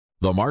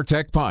The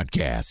MarTech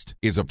Podcast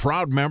is a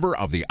proud member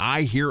of the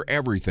I Hear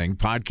Everything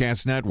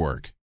Podcast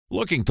Network.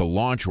 Looking to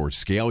launch or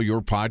scale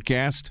your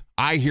podcast?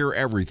 I Hear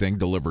Everything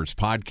delivers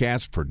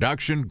podcast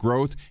production,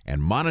 growth,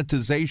 and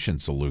monetization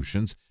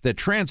solutions that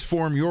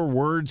transform your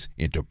words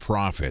into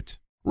profit.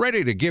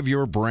 Ready to give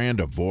your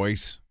brand a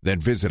voice? Then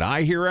visit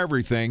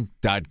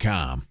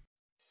iheareverything.com.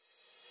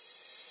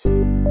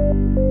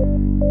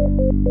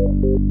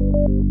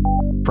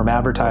 From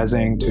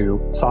advertising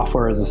to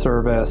software as a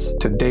service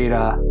to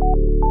data.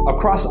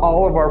 Across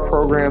all of our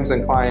programs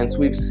and clients,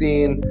 we've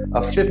seen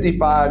a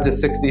 55 to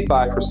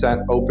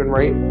 65% open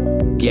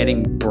rate.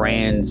 Getting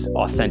brands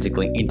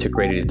authentically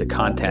integrated into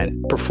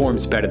content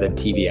performs better than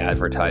TV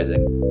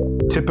advertising.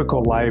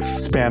 Typical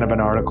lifespan of an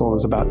article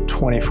is about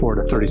 24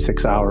 to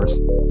 36 hours.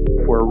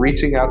 If we're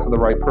reaching out to the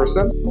right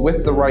person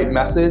with the right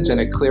message and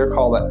a clear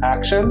call to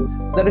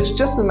action, then it's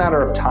just a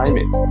matter of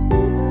timing.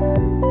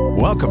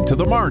 Welcome to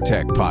the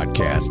MarTech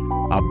Podcast,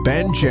 a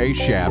Ben J.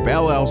 Schaap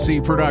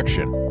LLC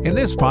production. In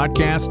this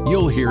podcast,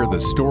 you'll hear the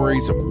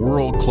stories of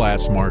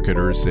world-class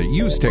marketers that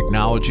use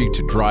technology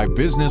to drive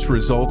business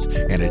results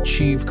and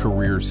achieve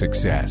career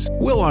success.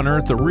 We'll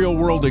unearth the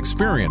real-world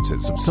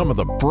experiences of some of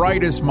the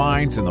brightest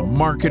minds in the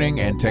marketing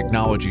and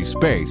technology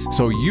space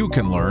so you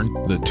can learn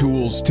the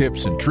tools,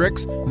 tips, and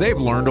tricks they've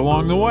learned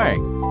along the way.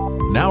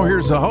 Now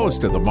here's the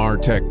host of the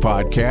MarTech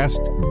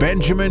Podcast,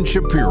 Benjamin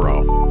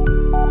Shapiro.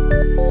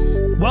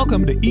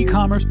 Welcome to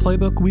E-commerce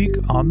Playbook Week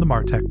on the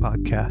MarTech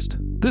Podcast.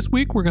 This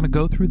week, we're going to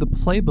go through the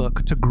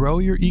playbook to grow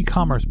your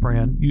e-commerce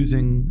brand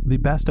using the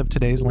best of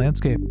today's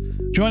landscape.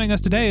 Joining us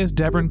today is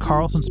Devrin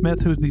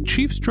Carlson-Smith, who is the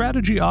Chief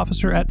Strategy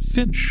Officer at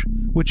Finch,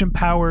 which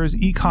empowers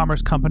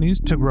e-commerce companies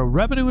to grow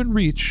revenue and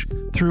reach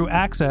through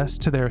access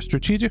to their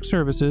strategic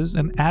services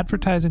and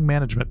advertising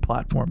management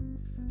platform.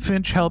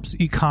 Finch helps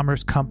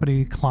e-commerce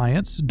company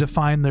clients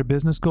define their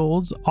business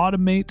goals,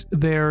 automate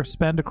their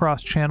spend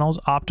across channels,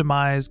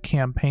 optimize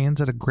campaigns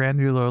at a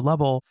granular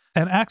level,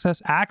 and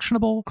access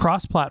actionable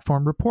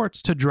cross-platform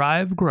reports to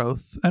drive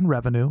growth and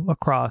revenue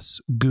across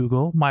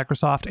Google,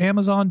 Microsoft,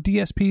 Amazon,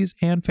 DSPs,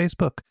 and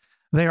Facebook.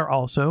 They are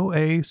also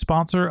a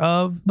sponsor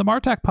of the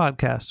MarTech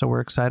Podcast, so we're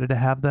excited to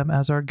have them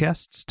as our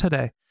guests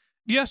today.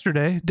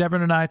 Yesterday,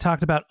 Devrin and I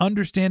talked about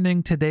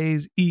understanding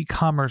today's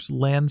e-commerce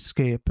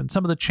landscape and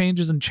some of the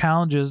changes and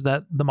challenges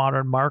that the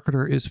modern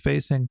marketer is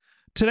facing.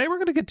 Today, we're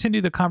going to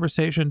continue the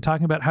conversation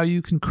talking about how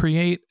you can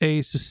create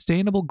a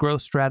sustainable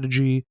growth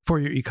strategy for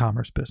your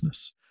e-commerce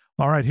business.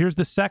 All right, here's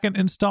the second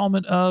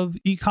installment of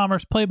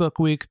E-commerce Playbook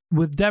Week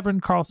with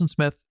Devrin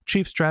Carlson-Smith,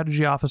 Chief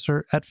Strategy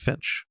Officer at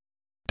Finch.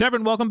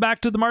 Devrin, welcome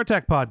back to the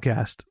MarTech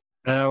Podcast.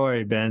 How are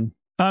you, Ben?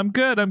 I'm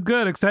good.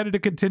 Excited to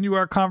continue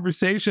our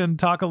conversation,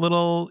 talk a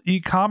little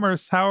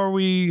e-commerce. How are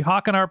we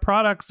hawking our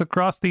products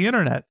across the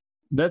internet?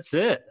 That's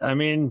it. I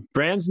mean,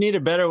 brands need a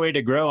better way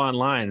to grow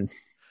online.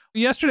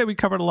 Yesterday, we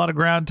covered a lot of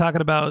ground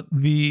talking about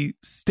the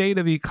state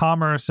of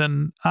e-commerce,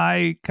 and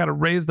I kind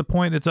of raised the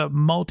point it's a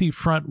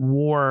multi-front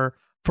war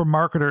for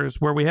marketers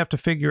where we have to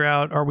figure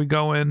out, are we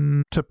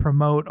going to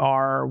promote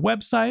our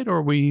website or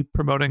are we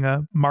promoting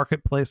a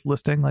marketplace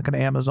listing like an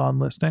Amazon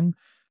listing?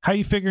 How are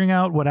you figuring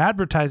out what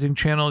advertising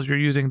channels you're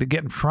using to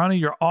get in front of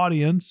your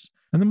audience?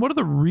 And then what are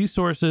the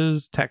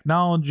resources,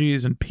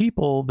 technologies, and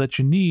people that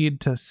you need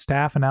to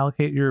staff and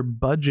allocate your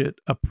budget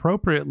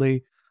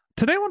appropriately?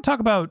 Today, I want to talk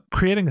about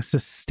creating a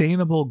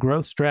sustainable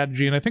growth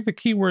strategy. And I think the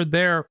key word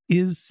there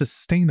is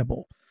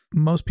sustainable.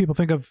 Most people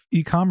think of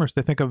e-commerce,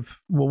 they think of,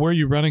 well, where are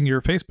you running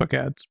your Facebook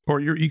ads or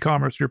your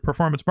e-commerce, your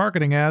performance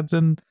marketing ads?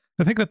 And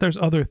I think that there's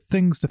other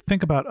things to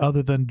think about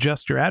other than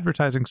just your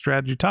advertising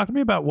strategy. Talk to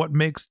me about what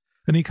makes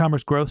an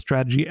e-commerce growth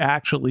strategy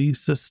actually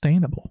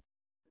sustainable.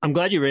 I'm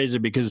glad you raised it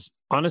because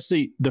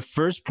honestly, the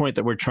first point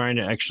that we're trying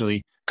to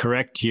actually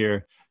correct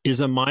here is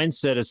a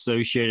mindset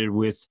associated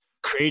with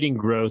creating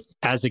growth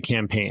as a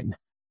campaign.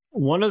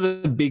 One of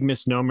the big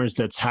misnomers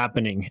that's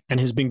happening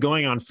and has been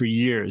going on for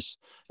years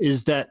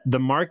is that the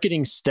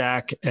marketing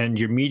stack and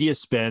your media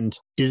spend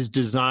is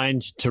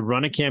designed to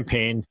run a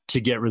campaign to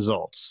get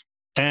results.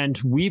 And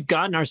we've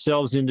gotten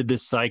ourselves into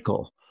this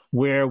cycle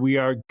where we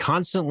are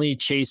constantly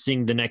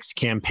chasing the next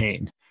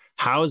campaign.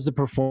 How is the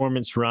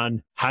performance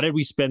run? How did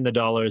we spend the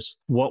dollars?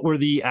 What were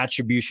the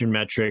attribution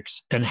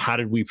metrics? And how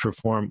did we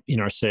perform in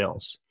our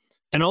sales?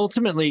 And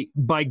ultimately,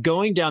 by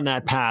going down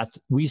that path,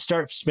 we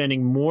start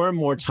spending more and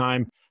more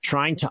time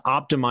trying to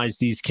optimize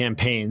these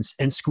campaigns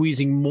and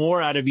squeezing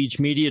more out of each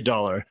media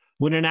dollar,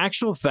 when in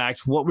actual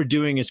fact, what we're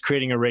doing is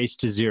creating a race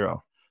to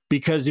zero.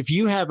 Because if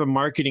you have a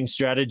marketing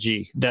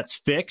strategy that's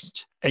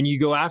fixed and you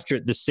go after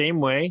it the same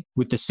way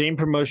with the same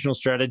promotional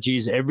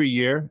strategies every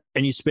year,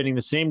 and you're spending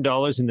the same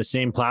dollars in the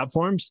same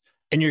platforms,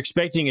 and you're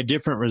expecting a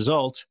different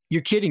result,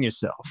 you're kidding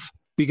yourself.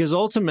 Because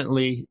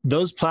ultimately,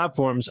 those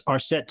platforms are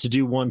set to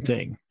do one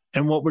thing.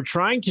 And what we're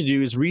trying to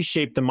do is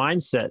reshape the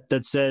mindset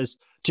that says,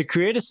 to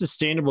create a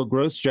sustainable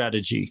growth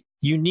strategy,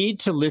 you need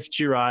to lift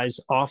your eyes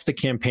off the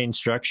campaign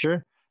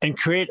structure and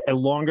create a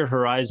longer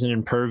horizon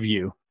and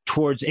purview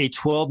towards a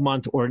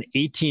 12-month or an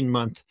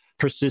 18-month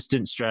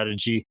persistent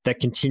strategy that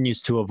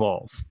continues to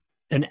evolve.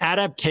 And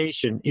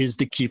adaptation is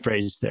the key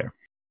phrase there.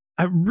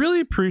 I really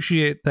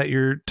appreciate that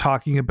you're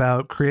talking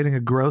about creating a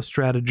growth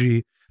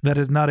strategy that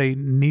is not a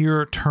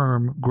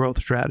near-term growth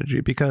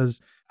strategy,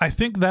 because I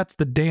think that's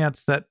the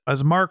dance that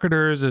as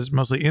marketers, as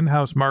mostly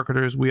in-house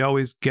marketers, we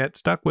always get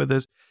stuck with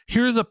is,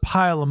 here's a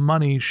pile of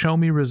money, show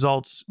me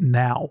results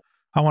now.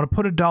 I want to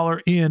put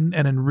 $1 in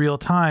and in real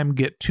time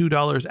get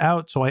 $2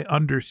 out so I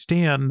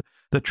understand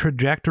the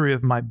trajectory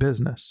of my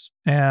business.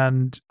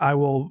 And I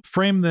will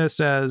frame this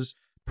as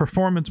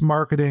performance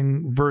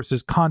marketing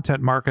versus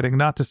content marketing,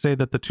 not to say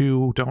that the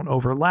two don't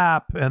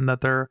overlap and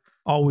that they're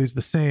always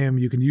the same.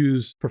 You can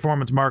use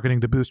performance marketing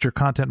to boost your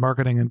content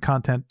marketing and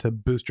content to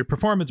boost your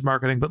performance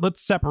marketing, but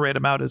let's separate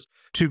them out as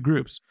two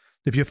groups.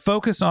 If you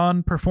focus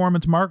on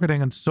performance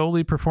marketing and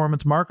solely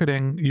performance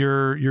marketing,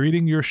 you're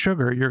eating your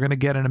sugar. You're going to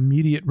get an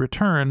immediate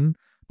return,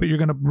 but you're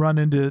going to run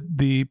into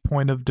the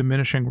point of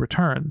diminishing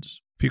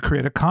returns. If you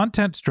create a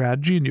content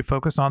strategy and you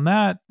focus on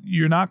that,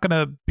 you're not going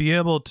to be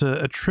able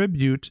to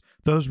attribute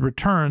those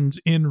returns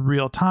in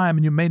real time,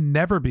 and you may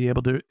never be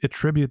able to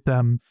attribute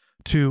them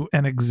to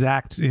an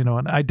exact,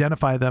 and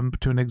identify them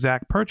to an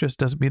exact purchase.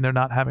 Doesn't mean they're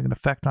not having an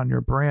effect on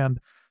your brand.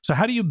 So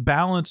how do you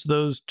balance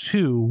those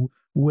two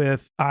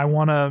with, I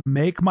want to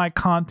make my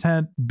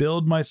content,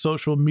 build my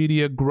social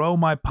media, grow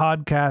my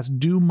podcast,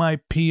 do my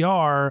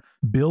PR,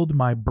 build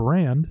my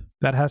brand?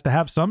 That has to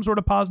have some sort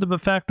of positive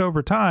effect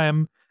over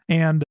time.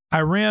 And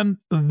I ran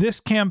this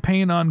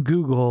campaign on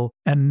Google,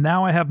 and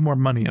now I have more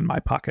money in my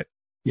pocket.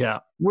 Yeah,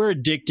 we're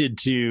addicted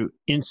to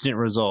instant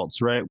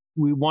results, right?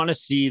 We want to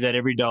see that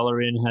every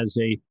dollar in has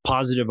a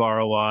positive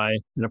ROI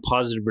and a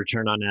positive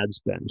return on ad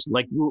spend.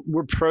 Like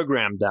we're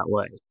programmed that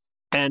way.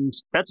 And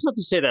that's not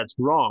to say that's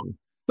wrong,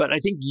 but I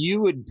think you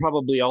would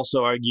probably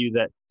also argue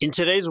that in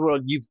today's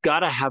world, you've got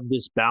to have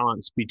this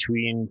balance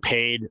between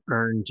paid,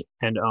 earned,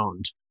 and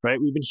owned,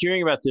 right? We've been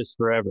hearing about this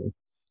forever.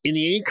 In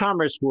the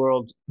e-commerce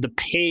world, the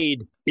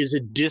paid is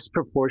a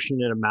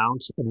disproportionate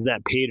amount of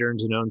that paid, earned,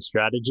 and owned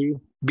strategy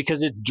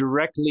because it's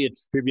directly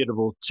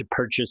attributable to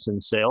purchase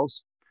and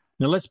sales.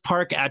 Now let's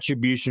park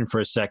attribution for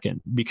a second,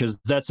 because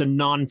that's a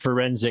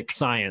non-forensic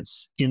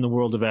science in the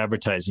world of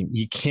advertising.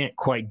 You can't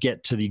quite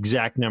get to the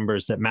exact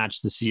numbers that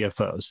match the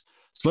CFOs.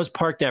 So let's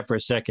park that for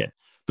a second.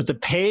 But the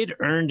paid,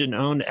 earned, and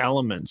owned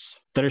elements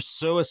that are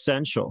so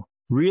essential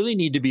really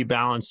need to be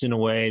balanced in a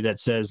way that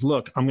says,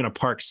 look, I'm going to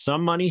park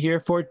some money here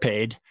for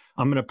paid.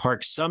 I'm going to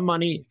park some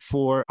money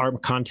for our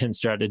content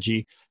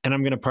strategy, and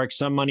I'm going to park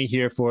some money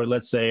here for,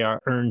 let's say,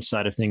 our earned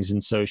side of things in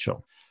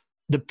social.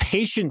 The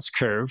patience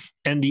curve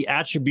and the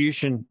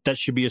attribution that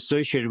should be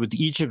associated with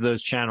each of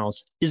those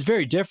channels is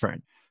very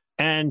different.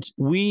 And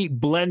we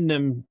blend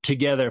them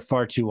together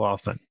far too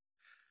often.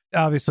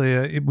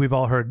 Obviously, we've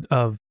all heard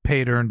of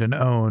paid, earned, and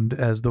owned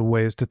as the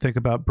ways to think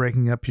about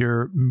breaking up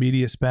your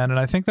media spend. And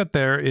I think that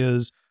there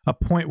is a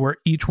point where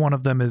each one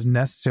of them is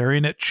necessary,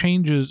 and it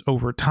changes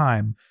over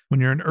time. When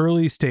you're an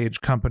early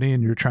stage company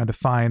and you're trying to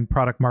find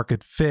product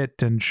market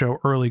fit and show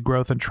early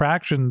growth and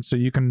traction so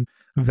you can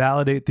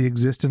validate the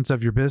existence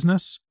of your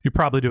business, you're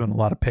probably doing a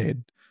lot of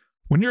paid.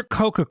 When you're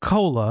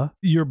Coca-Cola,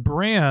 your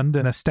brand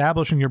and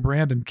establishing your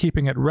brand and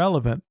keeping it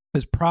relevant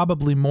is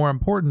probably more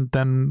important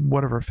than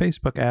whatever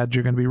Facebook ads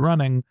you're going to be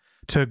running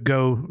to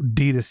go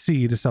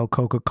D2C to sell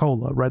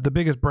Coca-Cola, right? The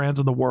biggest brands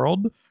in the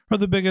world are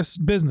the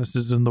biggest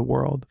businesses in the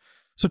world.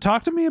 So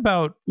talk to me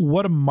about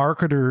what a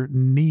marketer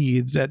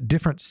needs at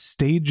different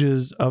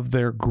stages of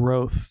their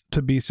growth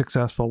to be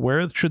successful.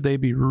 Where should they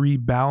be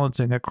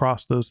rebalancing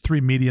across those three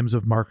mediums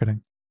of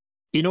marketing?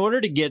 In order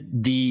to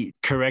get the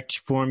correct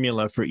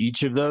formula for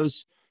each of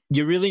those,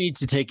 you really need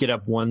to take it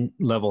up one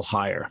level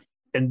higher.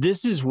 And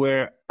this is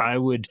where I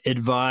would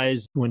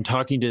advise, when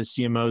talking to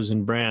CMOs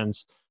and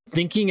brands,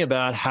 thinking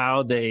about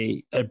how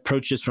they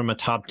approach this from a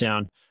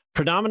top-down,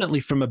 predominantly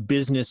from a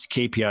business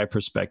KPI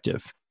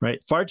perspective, right?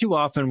 Far too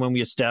often when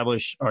we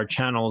establish our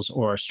channels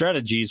or our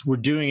strategies, we're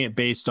doing it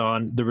based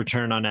on the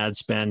return on ad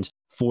spend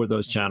for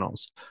those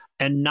channels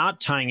and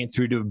not tying it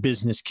through to a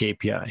business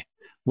KPI.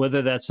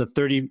 Whether that's a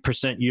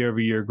 30%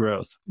 year-over-year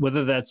growth,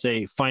 whether that's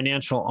a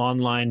financial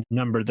online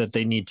number that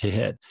they need to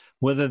hit,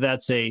 whether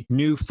that's a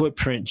new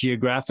footprint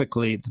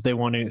geographically that they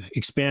want to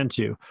expand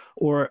to,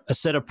 or a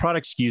set of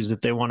product SKUs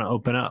that they want to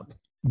open up.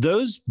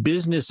 Those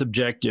business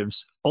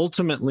objectives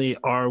ultimately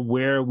are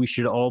where we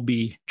should all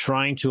be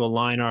trying to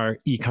align our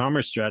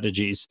e-commerce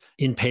strategies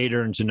in paid,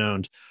 earned, and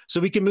owned.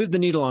 So we can move the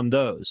needle on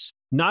those,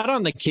 not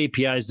on the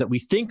KPIs that we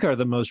think are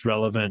the most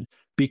relevant,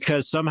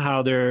 because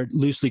somehow they're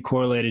loosely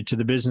correlated to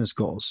the business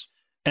goals.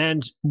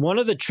 And one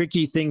of the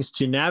tricky things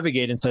to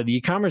navigate inside the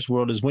e-commerce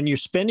world is when you're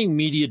spending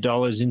media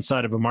dollars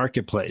inside of a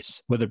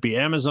marketplace, whether it be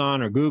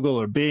Amazon or Google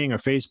or Bing or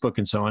Facebook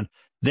and so on,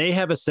 they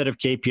have a set of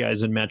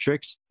KPIs and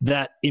metrics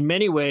that in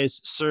many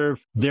ways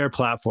serve their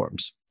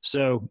platforms.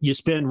 So you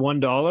spend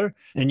 $1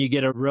 and you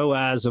get a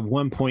ROAS of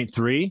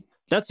 1.3.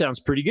 That sounds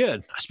pretty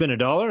good. I spent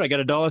 $1, I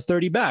got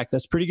 $1.30 back.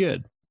 That's pretty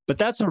good. But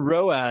that's a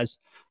ROAS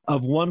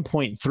of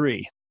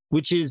 1.3.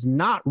 which is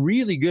not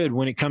really good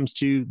when it comes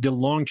to the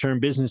long-term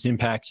business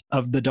impact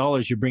of the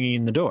dollars you're bringing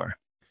in the door.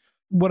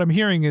 what I'm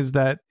hearing is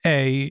that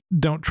A,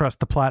 don't trust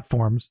the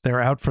platforms.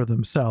 They're out for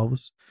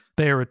themselves.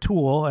 They are a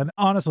tool. And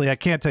honestly, I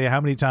can't tell you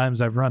how many times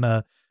I've run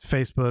a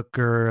Facebook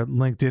or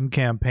LinkedIn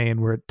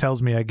campaign where it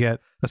tells me I get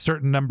a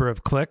certain number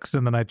of clicks,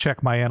 and then I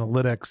check my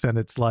analytics and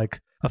it's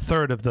like a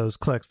third of those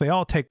clicks. They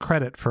all take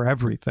credit for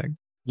everything.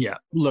 Yeah.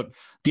 Look,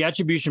 the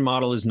attribution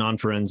model is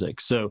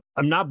non-forensic. So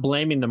I'm not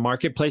blaming the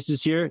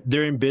marketplaces here.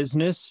 They're in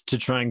business to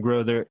try and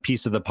grow their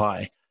piece of the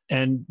pie,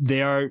 and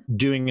they are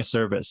doing a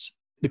service.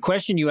 The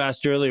question you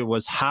asked earlier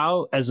was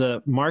how, as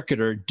a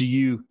marketer, do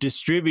you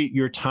distribute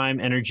your time,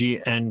 energy,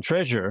 and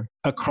treasure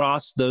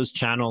across those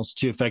channels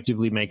to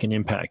effectively make an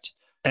impact?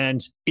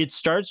 And it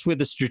starts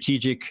with a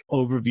strategic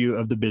overview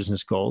of the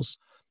business goals.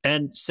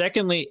 And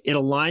secondly, it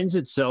aligns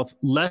itself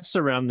less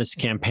around this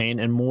campaign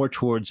and more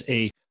towards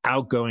a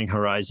outgoing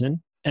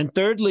horizon. And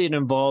thirdly, it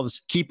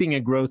involves keeping a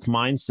growth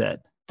mindset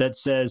that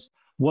says,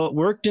 what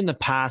worked in the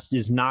past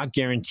is not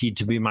guaranteed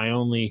to be my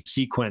only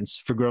sequence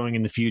for growing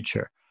in the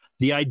future.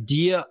 The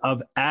idea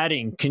of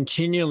adding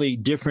continually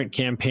different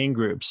campaign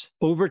groups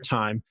over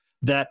time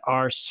that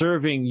are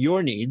serving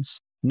your needs,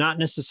 not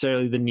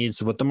necessarily the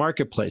needs of what the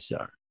marketplace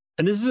are.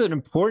 And this is an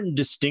important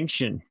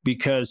distinction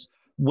because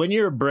when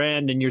you're a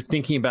brand and you're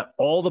thinking about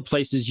all the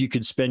places you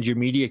could spend your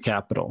media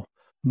capital,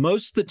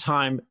 most of the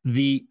time,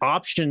 the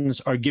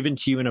options are given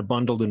to you in a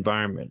bundled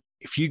environment.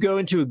 If you go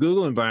into a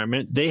Google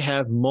environment, they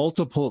have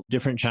multiple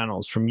different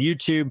channels from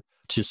YouTube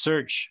to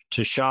search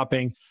to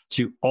shopping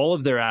to all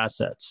of their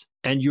assets,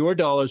 and your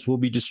dollars will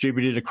be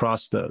distributed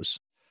across those.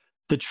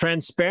 The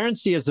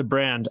transparency as a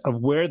brand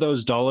of where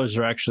those dollars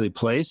are actually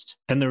placed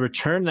and the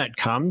return that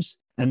comes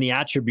and the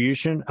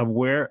attribution of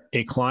where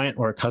a client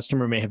or a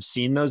customer may have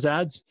seen those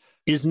ads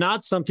is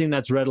not something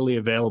that's readily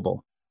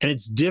available. And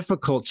it's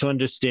difficult to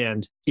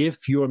understand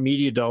if your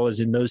media dollars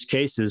in those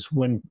cases,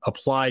 when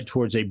applied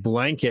towards a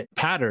blanket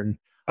pattern,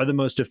 are the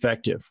most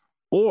effective,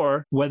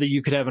 or whether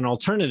you could have an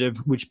alternative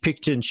which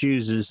picked and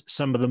chooses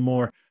some of the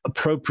more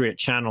appropriate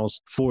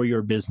channels for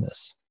your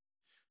business.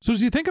 So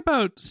as you think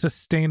about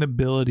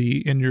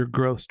sustainability in your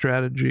growth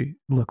strategy,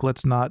 look,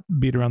 let's not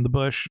beat around the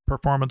bush.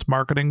 Performance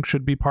marketing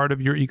should be part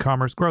of your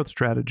e-commerce growth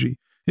strategy.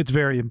 It's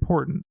very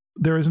important.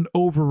 There is an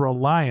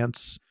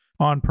over-reliance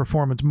on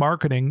performance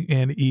marketing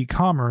in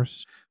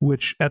e-commerce,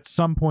 which at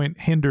some point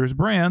hinders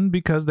brand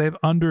because they've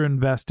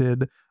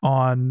underinvested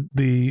on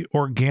the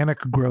organic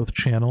growth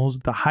channels,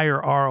 the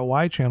higher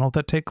ROI channels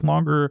that take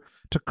longer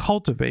to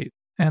cultivate,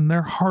 and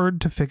they're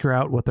hard to figure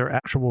out what their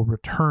actual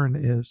return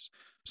is.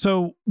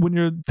 So when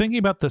you're thinking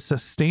about the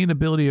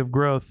sustainability of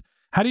growth,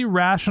 how do you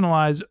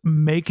rationalize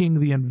making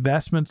the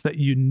investments that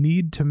you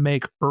need to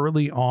make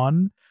early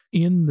on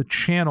in the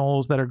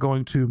channels that are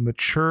going to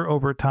mature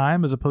over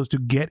time, as opposed to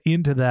get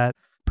into that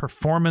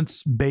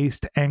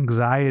performance-based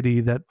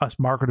anxiety that us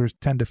marketers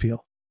tend to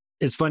feel?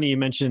 It's funny you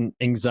mentioned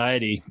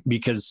anxiety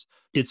because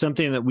it's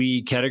something that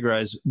we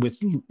categorize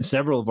with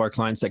several of our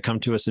clients that come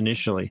to us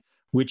initially,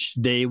 which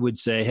they would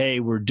say, hey,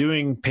 we're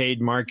doing paid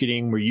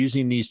marketing, we're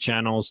using these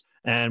channels,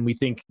 and we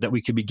think that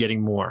we could be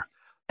getting more.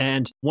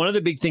 And one of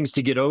the big things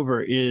to get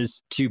over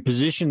is to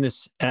position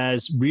this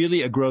as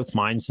really a growth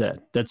mindset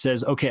that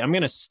says, okay, I'm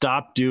going to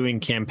stop doing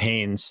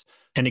campaigns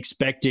and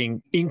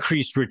expecting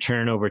increased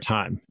return over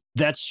time.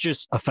 That's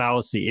just a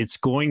fallacy. It's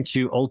going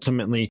to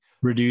ultimately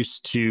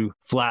reduce to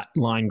flat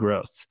line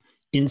growth.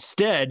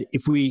 Instead,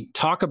 if we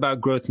talk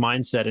about growth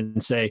mindset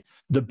and say,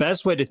 the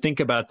best way to think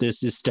about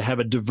this is to have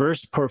a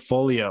diverse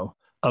portfolio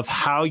of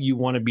how you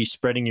want to be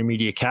spreading your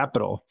media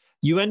capital,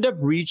 you end up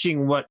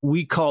reaching what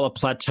we call a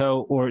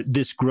plateau or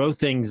this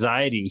growth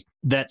anxiety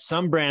that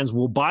some brands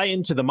will buy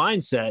into the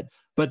mindset,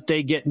 but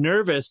they get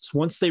nervous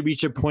once they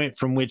reach a point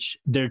from which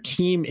their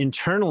team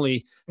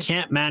internally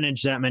can't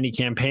manage that many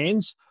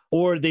campaigns,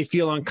 or they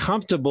feel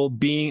uncomfortable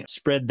being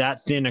spread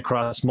that thin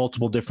across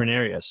multiple different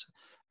areas.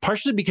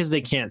 Partially because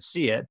they can't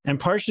see it, and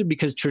partially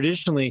because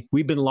traditionally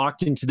we've been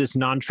locked into this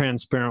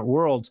non-transparent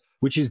world,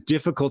 which is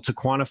difficult to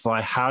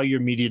quantify how your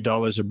media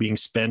dollars are being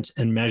spent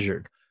and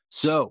measured.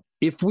 So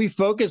if we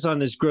focus on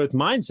this growth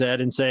mindset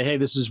and say, hey,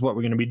 this is what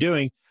we're going to be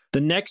doing,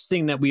 the next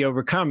thing that we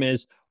overcome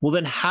is, well,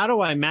 then how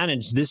do I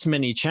manage this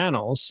many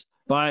channels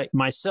by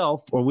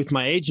myself or with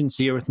my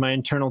agency or with my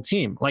internal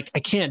team? Like, I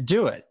can't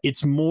do it.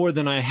 It's more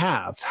than I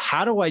have.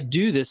 How do I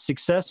do this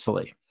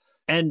successfully?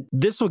 And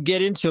this will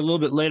get into a little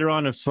bit later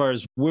on as far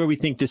as where we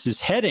think this is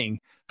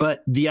heading.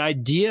 But the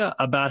idea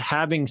about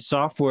having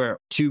software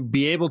to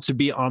be able to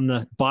be on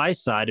the buy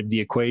side of the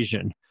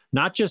equation,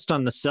 not just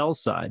on the sell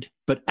side,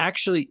 but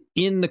actually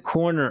in the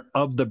corner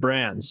of the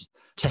brands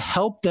to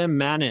help them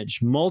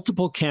manage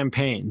multiple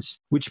campaigns,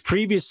 which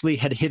previously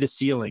had hit a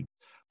ceiling.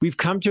 We've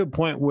come to a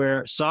point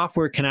where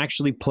software can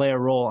actually play a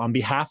role on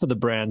behalf of the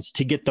brands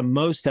to get the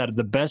most out of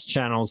the best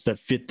channels that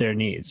fit their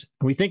needs.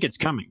 And we think it's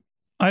coming.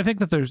 I think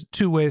that there's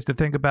two ways to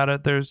think about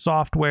it. There's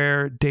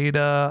software,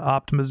 data,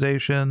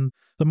 optimization.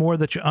 The more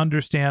that you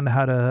understand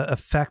how to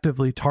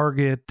effectively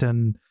target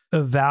and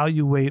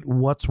evaluate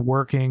what's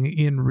working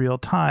in real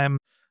time,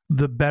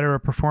 the better a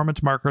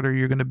performance marketer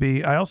you're going to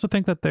be. I also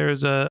think that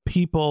there's a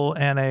people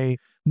and a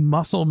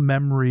muscle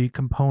memory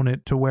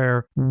component to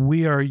where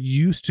we are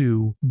used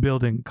to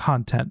building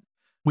content.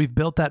 We've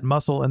built that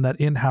muscle and that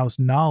in-house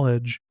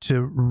knowledge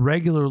to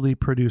regularly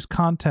produce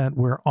content.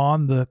 We're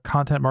on the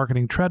content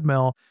marketing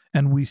treadmill,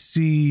 and we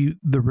see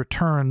the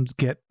returns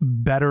get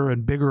better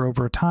and bigger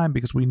over time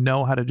because we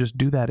know how to just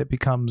do that. It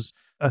becomes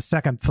a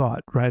second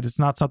thought, right? It's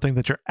not something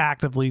that you're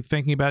actively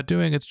thinking about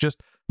doing. It's just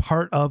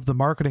part of the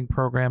marketing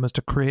program is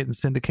to create and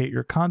syndicate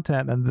your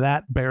content, and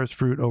that bears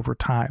fruit over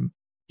time.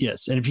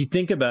 Yes. And if you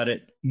think about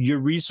it, your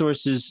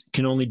resources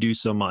can only do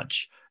so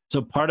much.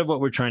 So part of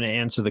what we're trying to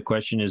answer the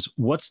question is,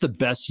 what's the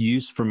best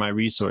use for my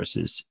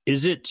resources?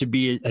 Is it to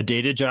be a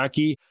data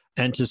jockey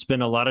and to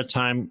spend a lot of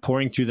time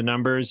pouring through the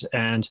numbers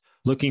and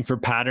looking for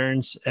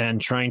patterns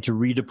and trying to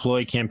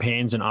redeploy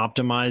campaigns and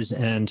optimize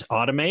and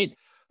automate?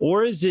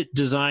 Or is it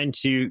designed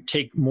to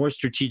take more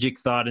strategic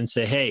thought and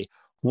say, hey,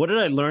 what did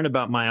I learn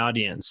about my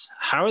audience?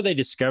 How are they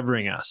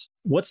discovering us?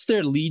 What's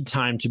their lead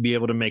time to be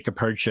able to make a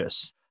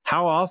purchase?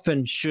 How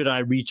often should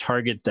I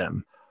retarget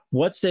them?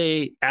 What's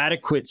a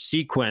adequate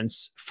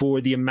sequence for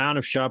the amount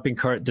of shopping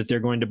cart that they're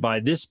going to buy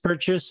this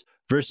purchase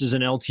versus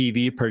an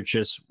LTV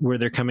purchase where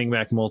they're coming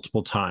back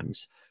multiple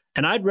times?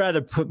 And I'd rather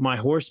put my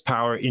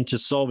horsepower into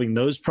solving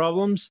those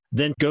problems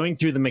than going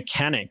through the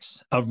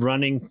mechanics of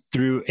running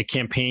through a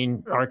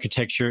campaign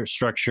architecture,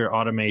 structure,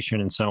 automation,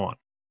 and so on.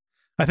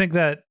 I think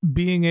that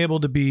being able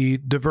to be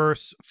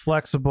diverse,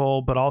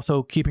 flexible, but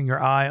also keeping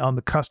your eye on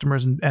the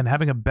customers and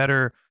having a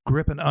better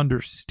grip and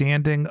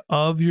understanding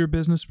of your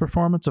business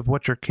performance, of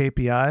what your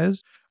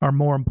KPIs are,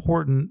 more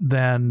important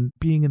than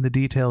being in the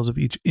details of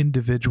each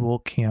individual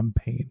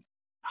campaign.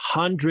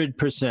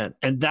 100%.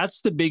 And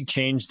that's the big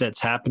change that's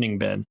happening,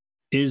 Ben,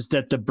 is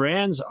that the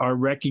brands are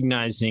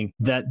recognizing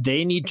that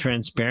they need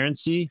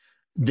transparency.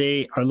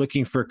 They are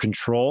looking for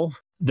control.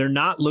 They're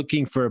not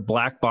looking for a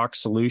black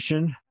box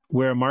solution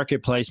where a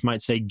marketplace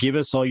might say, give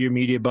us all your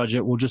media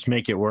budget, we'll just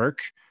make it work.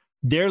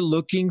 They're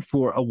looking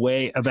for a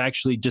way of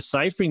actually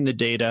deciphering the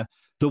data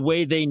the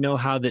way they know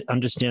how to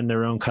understand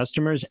their own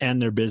customers and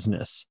their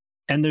business.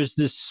 And there's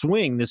this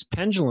swing, this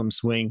pendulum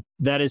swing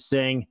that is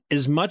saying,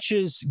 as much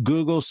as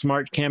Google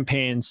Smart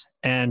Campaigns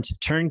and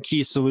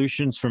turnkey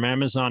solutions from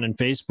Amazon and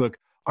Facebook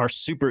are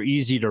super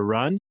easy to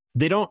run,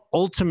 they don't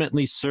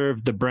ultimately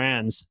serve the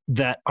brands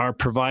that are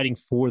providing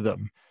for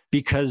them,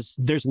 because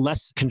there's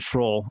less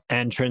control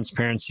and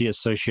transparency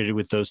associated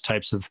with those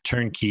types of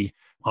turnkey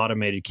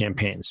automated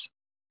campaigns.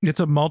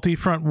 It's a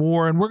multi-front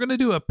war, and we're going to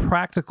do a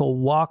practical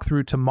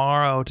walkthrough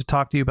tomorrow to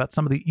talk to you about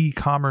some of the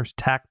e-commerce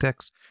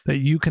tactics that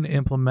you can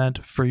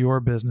implement for your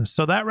business.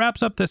 So that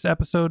wraps up this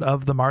episode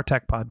of the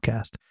MarTech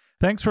Podcast.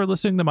 Thanks for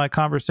listening to my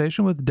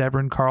conversation with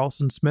Devrin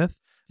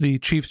Carlson-Smith, the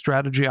Chief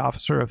Strategy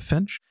Officer of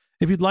Finch.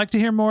 If you'd like to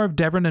hear more of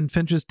Devrin and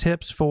Finch's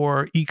tips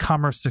for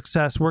e-commerce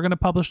success, we're going to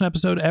publish an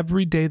episode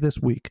every day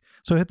this week.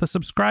 So hit the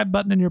subscribe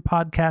button in your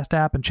podcast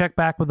app and check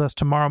back with us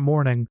tomorrow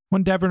morning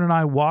when Devrin and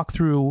I walk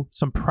through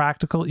some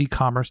practical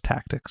e-commerce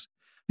tactics.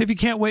 If you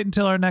can't wait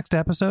until our next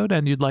episode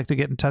and you'd like to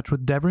get in touch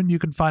with Devrin, you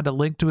can find a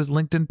link to his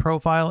LinkedIn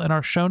profile in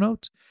our show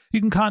notes. You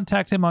can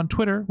contact him on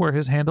Twitter, where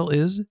his handle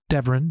is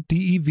Devrin,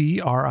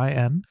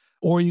 Devrin,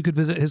 or you could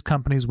visit his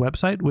company's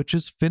website, which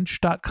is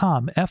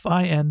finch.com,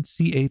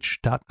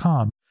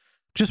 Finch.com.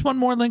 Just one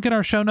more link in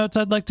our show notes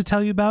I'd like to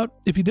tell you about.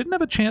 If you didn't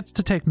have a chance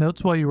to take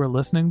notes while you were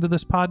listening to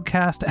this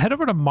podcast, head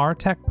over to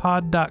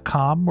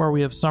martechpod.com, where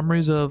we have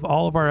summaries of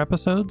all of our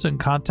episodes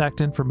and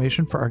contact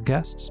information for our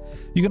guests.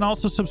 You can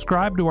also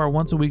subscribe to our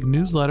once-a-week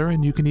newsletter,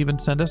 and you can even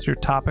send us your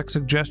topic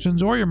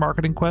suggestions or your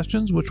marketing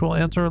questions, which we'll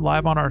answer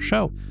live on our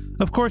show.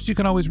 Of course, you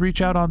can always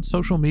reach out on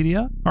social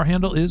media. Our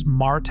handle is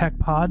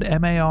martechpod,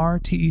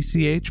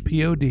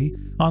 MarTechPod,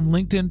 on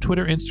LinkedIn,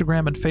 Twitter,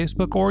 Instagram, and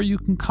Facebook, or you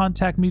can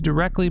contact me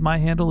directly. My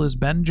handle is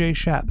Ben J.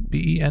 Shap,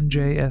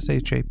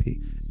 BenJShap.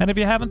 And if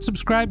you haven't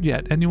subscribed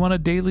yet and you want a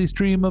daily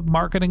stream of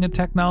marketing and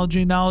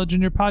technology knowledge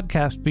in your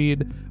podcast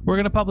feed, we're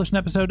going to publish an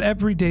episode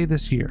every day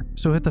this year.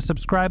 So hit the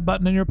subscribe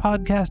button in your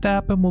podcast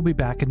app and we'll be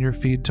back in your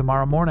feed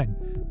tomorrow morning.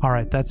 All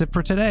right, that's it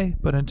for today.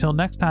 But until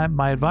next time,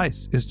 my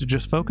advice is to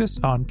just focus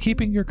on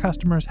keeping your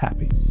customers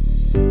happy.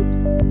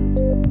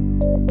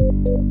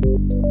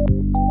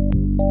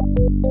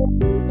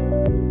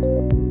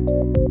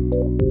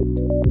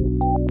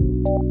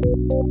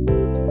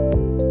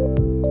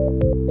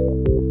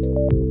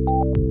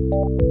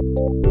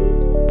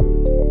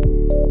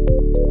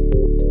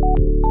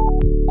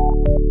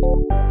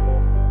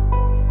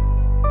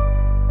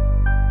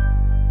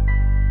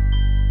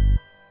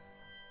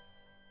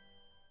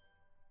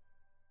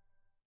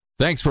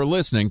 Thanks for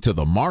listening to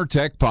the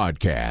MarTech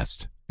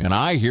Podcast, an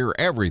I Hear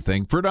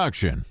Everything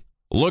production.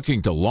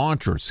 Looking to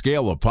launch or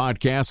scale a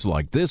podcast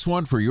like this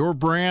one for your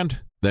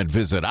brand? Then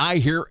visit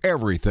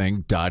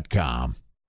iheareverything.com.